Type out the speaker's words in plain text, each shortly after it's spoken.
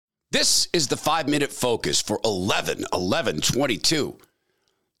This is the 5-minute focus for 11/11/22.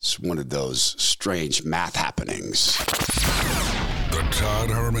 It's one of those strange math happenings. The Todd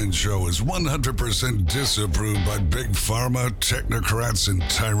Herman Show is 100% disapproved by big pharma, technocrats, and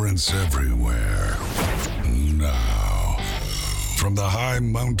tyrants everywhere. Now, from the high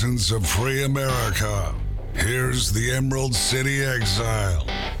mountains of free America, here's the Emerald City exile,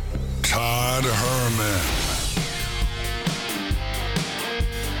 Todd Herman.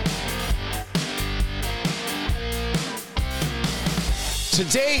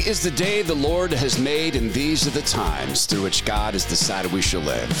 Today is the day the Lord has made, and these are the times through which God has decided we shall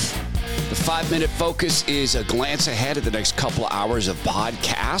live. The 5-minute focus is a glance ahead at the next couple of hours of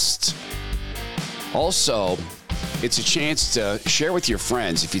podcast. Also, it's a chance to share with your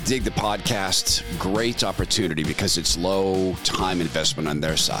friends. If you dig the podcast, great opportunity because it's low time investment on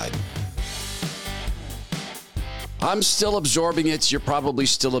their side. I'm still absorbing it. You're probably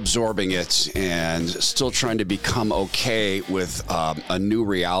still absorbing it and still trying to become okay with a new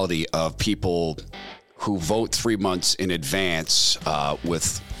reality of people who vote 3 months in advance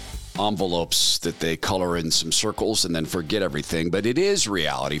with envelopes that they color in some circles and then forget everything. But it is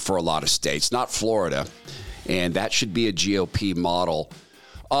reality for a lot of states, not Florida. And that should be a GOP model.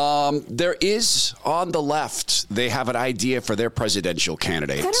 There is, on the left, they have an idea for their presidential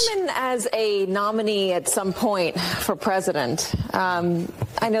candidate. Fetterman as a nominee at some point for president.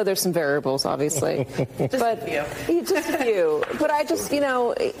 I know there's some variables, obviously. Just a few. But I just,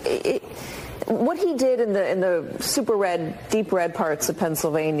 what he did in the super red, deep red parts of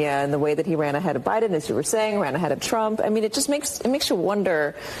Pennsylvania and the way that he ran ahead of Biden, as you were saying, ran ahead of Trump. I mean, it makes you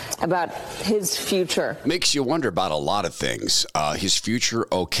wonder about his future. Makes you wonder about a lot of things. His future,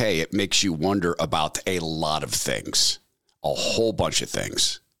 okay. It makes you wonder about a lot of things, a whole bunch of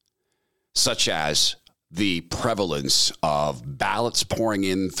things, such as the prevalence of ballots pouring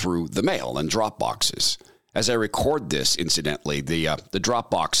in through the mail and drop boxes. As I record this, incidentally, the drop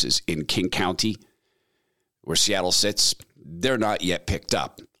boxes in King County, where Seattle sits, they're not yet picked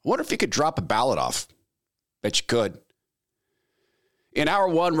up. I wonder if you could drop a ballot off. Bet you could. In hour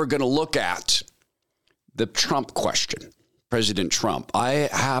one, we're going to look at the Trump question, President Trump. I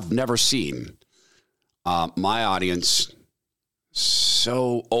have never seen my audience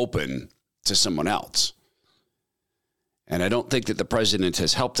so open to someone else. And I don't think that the president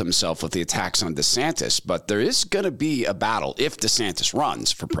has helped himself with the attacks on DeSantis, but there is going to be a battle if DeSantis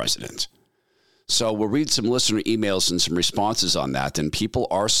runs for president. So we'll read some listener emails and some responses on that, and people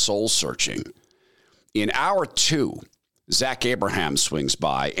are soul searching. In hour two, Zach Abraham swings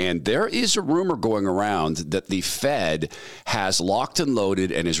by, and there is a rumor going around that the Fed has locked and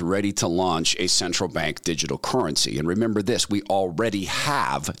loaded and is ready to launch a central bank digital currency. And remember this, we already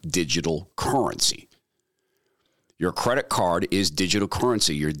have digital currency. Your credit card is digital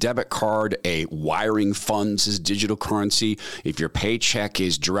currency. Your debit card, a wiring funds is digital currency. If your paycheck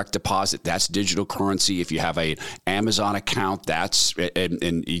is direct deposit, that's digital currency. If you have an Amazon account, that's,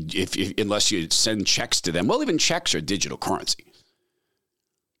 and if unless you send checks to them, well, even checks are digital currency.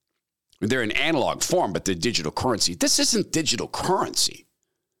 They're in analog form, but they're digital currency. This isn't digital currency.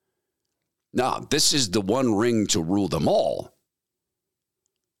 No, this is the one ring to rule them all.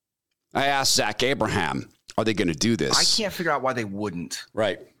 I asked Zach Abraham, are they going to do this? I can't figure out why they wouldn't.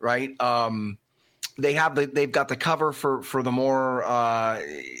 Right. They've got the cover for the more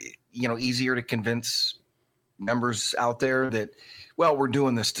easier to convince members out there that, well, we're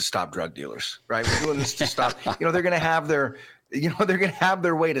doing this to stop drug dealers, right? We're doing this to stop. They're going to have their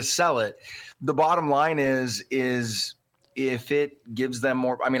way to sell it. The bottom line is if it gives them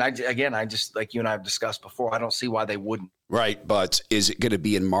more. I mean, I just like you and I have discussed before. I don't see why they wouldn't. Right, but is it going to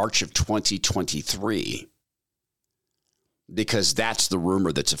be in March of 2023? Because that's the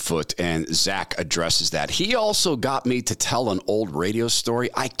rumor that's afoot, and Zach addresses that. He also got me to tell an old radio story.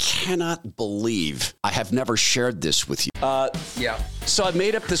 I cannot believe I have never shared this with you. So I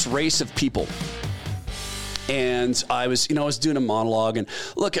made up this race of people, and I was doing a monologue, and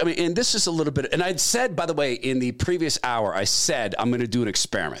look, I mean, and this is a little bit, and I'd said, by the way, in the previous hour, I said, I'm going to do an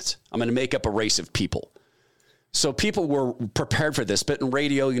experiment. I'm going to make up a race of people. So people were prepared for this, but in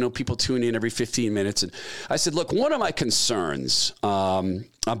radio, people tune in every 15 minutes. And I said, look, one of my concerns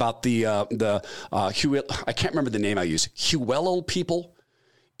about the I can't remember the name I use, Huelo people,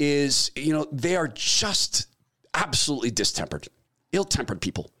 is, they are just absolutely distempered, ill-tempered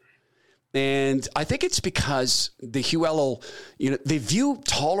people. And I think it's because the Huelo, they view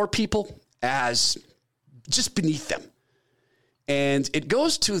taller people as just beneath them. And it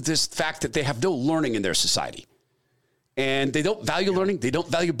goes to this fact that they have no learning in their society. And they don't value learning. They don't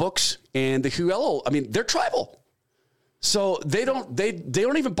value books. And the Huelo, they're tribal. So they don't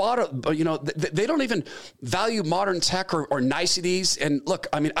even bother, they don't even value modern tech or niceties. And look,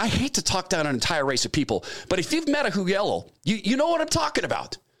 I mean, I hate to talk down an entire race of people, but if you've met a Huelo, you know what I'm talking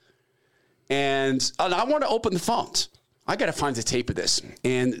about. And I want to open the phones. I got to find the tape of this.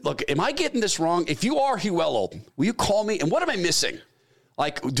 And look, am I getting this wrong? If you are Huelo, will you call me? And what am I missing?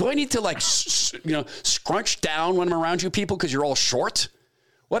 Like, do I need to scrunch down when I'm around you people because you're all short?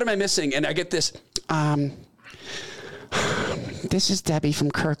 What am I missing? And I get this, this is Debbie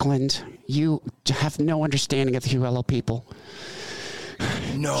from Kirkland. You have no understanding of the Huelo people.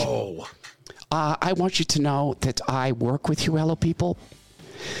 No. I want you to know that I work with Huelo people.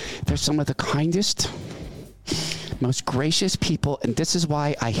 They're some of the kindest, most gracious people, and this is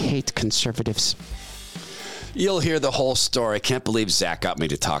why I hate conservatives. You'll hear the whole story. I can't believe Zach got me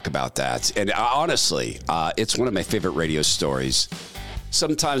to talk about that. And honestly, it's one of my favorite radio stories.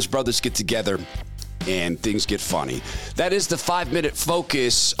 Sometimes brothers get together and things get funny. That is the 5-minute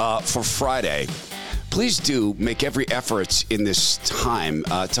focus for Friday. Please do make every effort in this time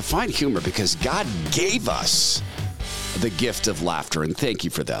to find humor because God gave us the gift of laughter. And thank you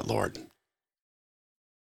for that, Lord.